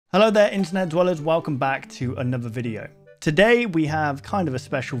Hello there, internet dwellers. Welcome back to another video. Today we have kind of a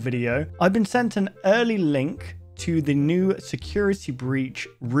special video. I've been sent an early link to the new Security Breach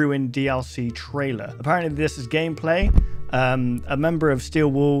Ruin DLC trailer. Apparently this is gameplay. A member of Steel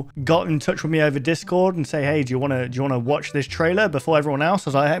Wool got in touch with me over Discord and say, hey, do you want to watch this trailer before everyone else? I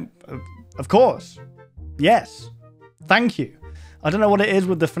was like, hey, of course. Yes. Thank you. I don't know what it is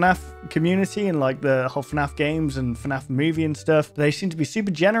with the Fnaf community and like the whole Fnaf games and Fnaf movie and stuff. They seem to be super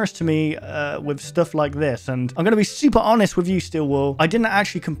generous to me with stuff like this. And I'm going to be super honest with you, Steel Wool. I didn't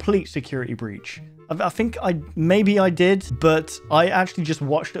actually complete Security Breach. I think maybe I did, but I actually just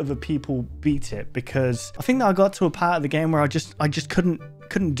watched other people beat it because I think that I got to a part of the game where I just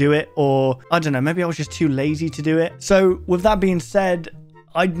couldn't do it, or I don't know, maybe I was just too lazy to do it. So with that being said,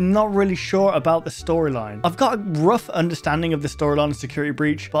 I'm not really sure about the storyline. I've got a rough understanding of the storyline of Security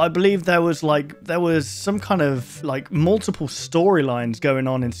Breach, but I believe there was some kind of like multiple storylines going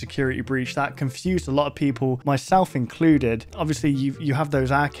on in Security Breach that confused a lot of people, myself included. Obviously, you have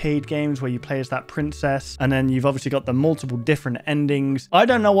those arcade games where you play as that princess, and then you've obviously got the multiple different endings. I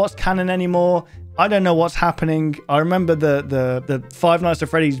don't know what's canon anymore. I don't know what's happening. I remember the Five Nights at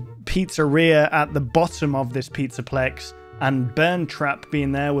Freddy's pizzeria at the bottom of this pizzaplex, and Burn Trap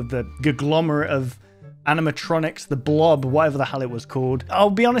being there with the conglomerate of animatronics, the blob, whatever the hell it was called.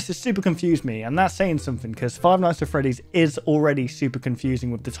 I'll be honest, it super confused me, and that's saying something because Five Nights at Freddy's is already super confusing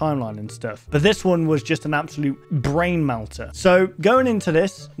with the timeline and stuff. But this one was just an absolute brain melter. So going into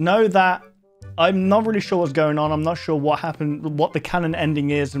this, know that I'm not really sure what's going on. I'm not sure what happened, what the canon ending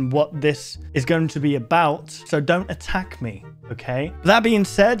is, and what this is going to be about. So don't attack me, okay? But that being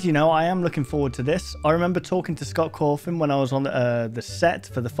said, you know, I am looking forward to this. I remember talking to Scott Cawthon when I was on the set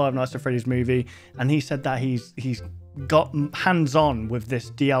for the Five Nights at Freddy's movie, and he said that he's got hands-on with this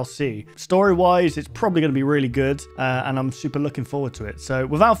DLC. Story-wise, it's probably going to be really good, and I'm super looking forward to it. So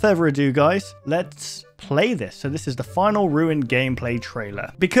without further ado, guys, let's play this. So this is the final Ruin gameplay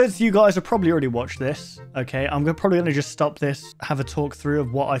trailer. Because you guys have probably already watched this, okay, I'm probably going to just stop this, have a talk through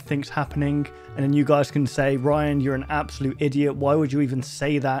of what I think's happening, and then you guys can say, Ryan, you're an absolute idiot. Why would you even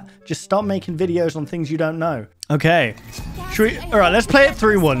say that? Just stop making videos on things you don't know. Okay. All right, let's play it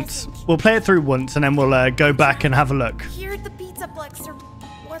through once. We'll play it through once, and then we'll go back and have a look. Here at the pizzaplex, or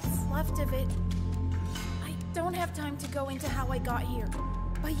what's left of it. I don't have time to go into how I got here,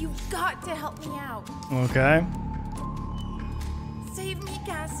 but you've got to help me out. Okay. Save me,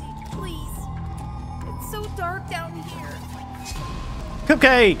 Cassie, please. It's so dark down here.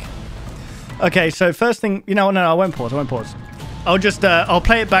 Cupcake! Okay, so first thing, you know, no, I won't pause. I'll just, I'll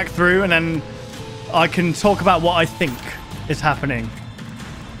play it back through, and then I can talk about what I think is happening.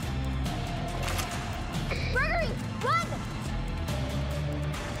 Gregory, run!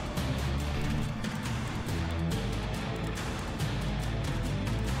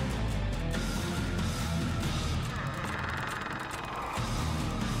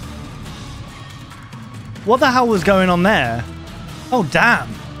 What the hell was going on there? Oh, damn.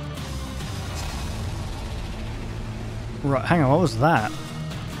 Right, hang on, what was that?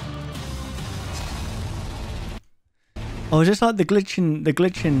 Oh, just like the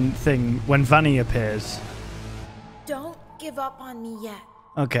glitching thing when Vanny appears. Don't give up on me yet.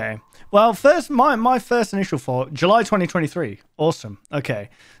 Okay. Well, first, my first initial thought, July 2023. Awesome. Okay.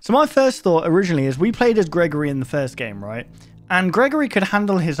 So my first thought originally is we played as Gregory in the first game, right? And Gregory could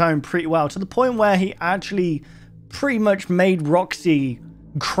handle his own pretty well to the point where he actually pretty much made Roxy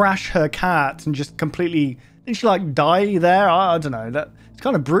crash her cat and just completely... Didn't she like die there? I don't know. It's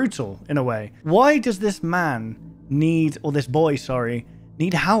kind of brutal in a way. Why does this man need, or this boy, sorry,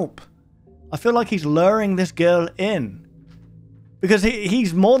 need help? I feel like he's luring this girl in. Because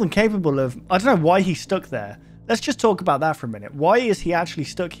he's more than capable of... I don't know why he's stuck there. Let's just talk about that for a minute. Why is he actually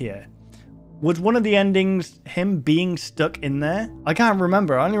stuck here? Was one of the endings him being stuck in there? I can't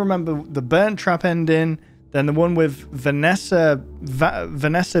remember. I only remember the burnt trap ending, then the one with Vanessa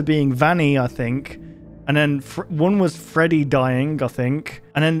being Vanny, I think. And then one was Freddy dying, I think.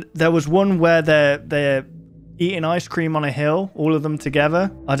 And then there was one where they're eating ice cream on a hill, all of them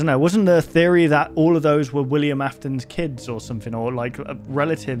together. I don't know. Wasn't there a theory that all of those were William Afton's kids or something, or like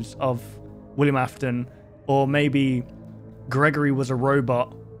relatives of William Afton, or maybe Gregory was a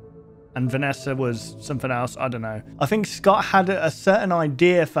robot and Vanessa was something else? I don't know. I think Scott had a certain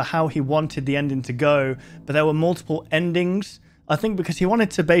idea for how he wanted the ending to go, but there were multiple endings. I think because he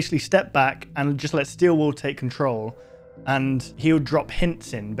wanted to basically step back and just let Steel Wool take control, and he would drop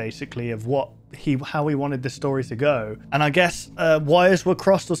hints in basically of how he wanted the story to go. And I guess wires were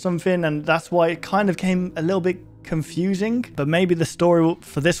crossed or something, and that's why it kind of came a little bit confusing. But maybe the story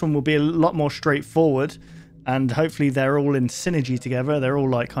for this one will be a lot more straightforward. and hopefully they're all in synergy together. They're all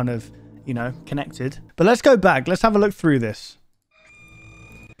like kind of, you know, connected. But let's go back. Let's have a look through this.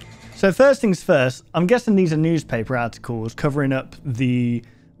 So first things first, I'm guessing these are newspaper articles covering up the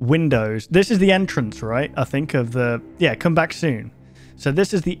windows. This is the entrance, right? I think of the, yeah, come back soon. So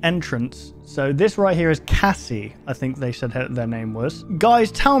this is the entrance. So this right here is Cassie, I think they said their name was.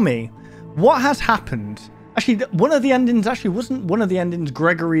 Guys, tell me, what has happened? Actually, one of the endings wasn't one of the endings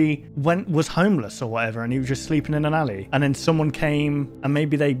Gregory was homeless or whatever, and he was just sleeping in an alley. And then someone came and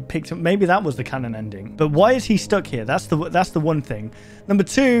maybe they picked him. Maybe that was the canon ending. But why is he stuck here? That's the one thing. Number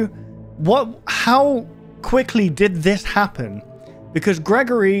two, how quickly did this happen? Because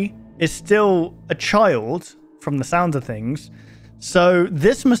Gregory is still a child from the sound of things. So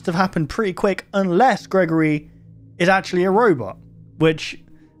this must have happened pretty quick, unless Gregory is actually a robot, which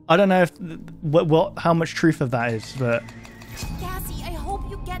I don't know if how much truth of that is, but Cassie, I hope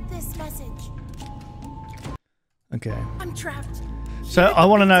you get this message. okay. I'm trapped. So I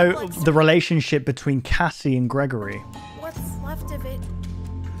want to know the relationship between Cassie and Gregory. What's left of it?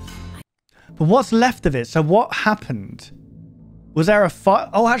 But what's left of it? So what happened? Was there a fight?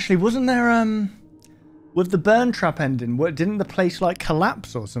 Oh, actually, wasn't there with the burn trap ending? Didn't the place like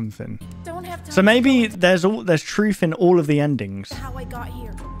collapse or something? Don't have time. So maybe there's truth in all of the endings. How I got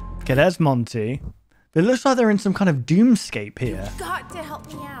here. Okay, there's Monty. But it looks like they're in some kind of doomscape here. You've got to help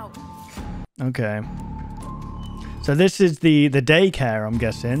me out. Okay. So this is the daycare, I'm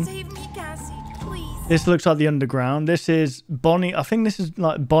guessing. Save me, Cassie, please. This looks like the underground. This is Bonnie. I think this is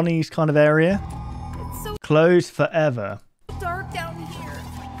like Bonnie's kind of area. It's so Closed forever. dark down here.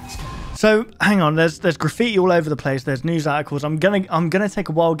 So hang on, there's graffiti all over the place. There's news articles. I'm gonna take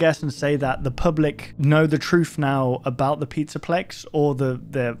a wild guess and say that the public know the truth now about the Pizzaplex or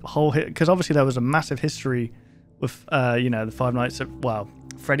the whole hit, because obviously there was a massive history with you know, the Five Nights at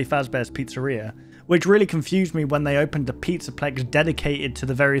Freddy Fazbear's Pizzeria, which really confused me when they opened a Pizzaplex dedicated to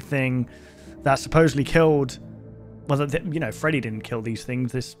the very thing that supposedly killed. Well, you know, Freddy didn't kill these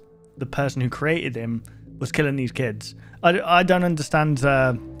things. The person who created him was killing these kids. I don't understand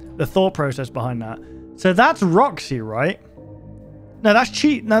the thought process behind that. So that's Roxy, right? No, that's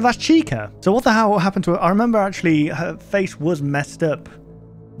Chica. So what the hell happened to her? I remember actually her face was messed up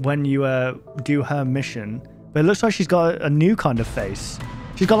when you do her mission, but it looks like she's got a new kind of face.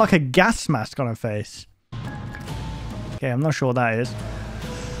 She's got like a gas mask on her face. Okay, I'm not sure what that is.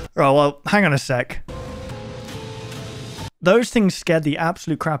 Right, well, hang on a sec. Those things scared the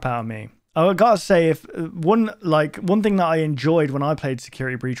absolute crap out of me. I gotta say, if one thing that I enjoyed when I played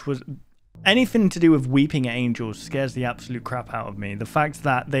Security Breach was anything to do with weeping angels scares the absolute crap out of me. The fact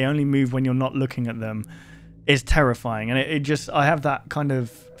that they only move when you're not looking at them is terrifying, and it just, I have that kind of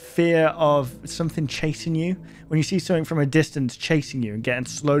fear of something chasing you. When you see something from a distance chasing you and getting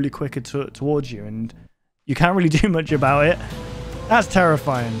slowly quicker towards you, and you can't really do much about it. That's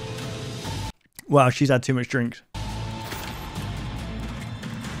terrifying. Wow, she's had too much drinks.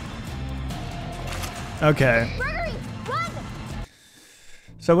 Okay. Gregory, run!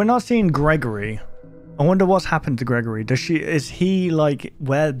 So we're not seeing Gregory. I wonder what's happened to Gregory. Is he like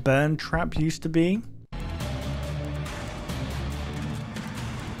where Burn Trap used to be?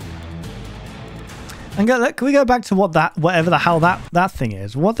 And can we go back to whatever the hell that thing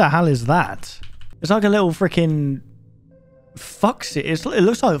is? What the hell is that? It's like a little freaking Foxy. It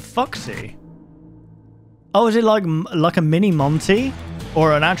looks like a Foxy. Oh, is it like a mini Monty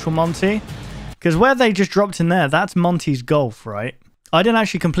or an actual Monty? Because where they just dropped in there, that's Monty's Golf, right? I didn't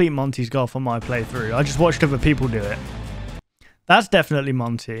actually complete Monty's Golf on my playthrough. I just watched other people do it. That's definitely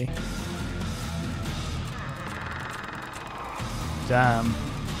Monty. Damn.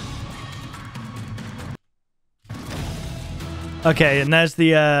 Okay, and there's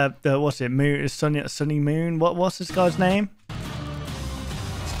the what's it? Moon, Sunny Moon. What's this guy's name?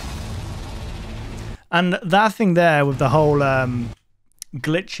 And that thing there with the whole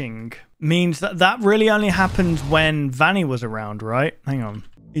glitching means that really only happened when Vanny was around, right? Hang on.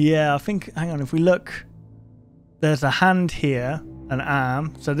 Yeah, I think, hang on, if we look, there's a hand here, an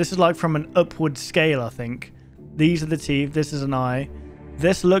arm. So this is like from an upward scale, I think. These are the teeth, this is an eye.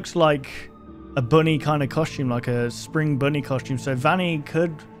 This looks like a bunny kind of costume, like a spring bunny costume. So Vanny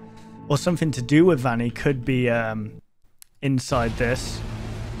could, or something to do with Vanny could be inside this.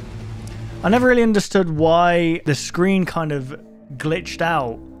 I never really understood why the screen kind of glitched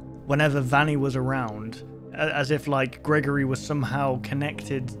out whenever Vanny was around, as if like Gregory was somehow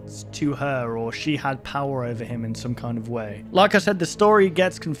connected to her or she had power over him in some kind of way. Like I said, the story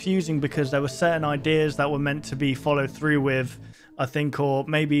gets confusing because there were certain ideas that were meant to be followed through with, I think, or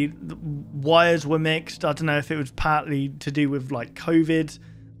maybe the wires were mixed. I don't know if it was partly to do with like COVID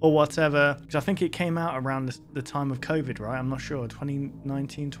or whatever. Because I think it came out around the time of COVID, right? I'm not sure.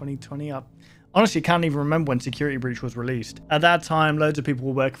 2019, 2020. I honestly can't even remember when Security Breach was released. At that time, loads of people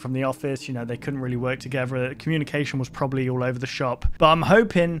were working from the office. You know, they couldn't really work together. Communication was probably all over the shop. But I'm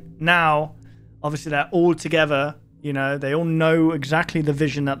hoping now, obviously they're all together. You know, they all know exactly the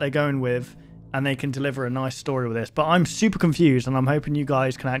vision that they're going with, and they can deliver a nice story with this. But I'm super confused, and I'm hoping you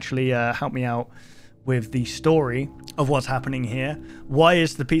guys can actually help me out with the story of what's happening here. Why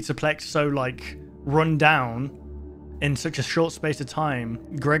is the Pizzaplex so, like, run down in such a short space of time?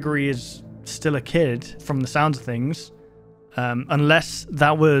 Gregory is still a kid from the sounds of things, unless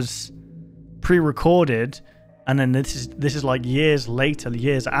that was pre-recorded, and then this is like years later,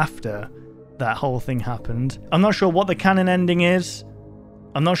 years after that whole thing happened. I'm not sure what the canon ending is.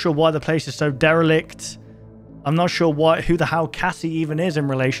 I'm not sure why the place is so derelict. I'm not sure who the hell Cassie even is in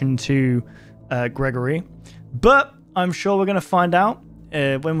relation to Gregory, but I'm sure we're going to find out.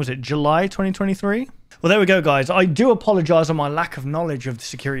 When was it? July 2023? Well, there we go, guys. I do apologize on my lack of knowledge of the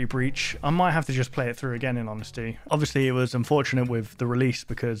Security Breach. I might have to just play it through again, in honesty. Obviously, it was unfortunate with the release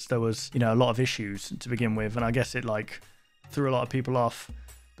because there was, you know, a lot of issues to begin with, and I guess it, like, threw a lot of people off.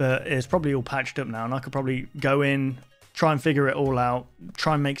 But it's probably all patched up now, and I could probably go in, try and figure it all out,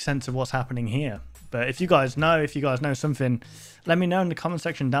 try and make sense of what's happening here. But if you guys know something, let me know in the comment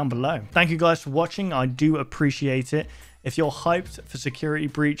section down below. Thank you guys for watching. I do appreciate it. If you're hyped for Security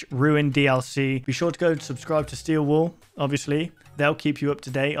Breach Ruin DLC, be sure to go and subscribe to Steel Wool, obviously. They'll keep you up to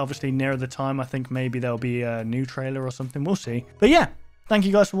date. Obviously, nearer the time, I think maybe there'll be a new trailer or something. We'll see. But yeah, thank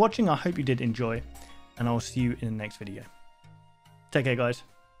you guys for watching. I hope you did enjoy, and I'll see you in the next video. Take care, guys.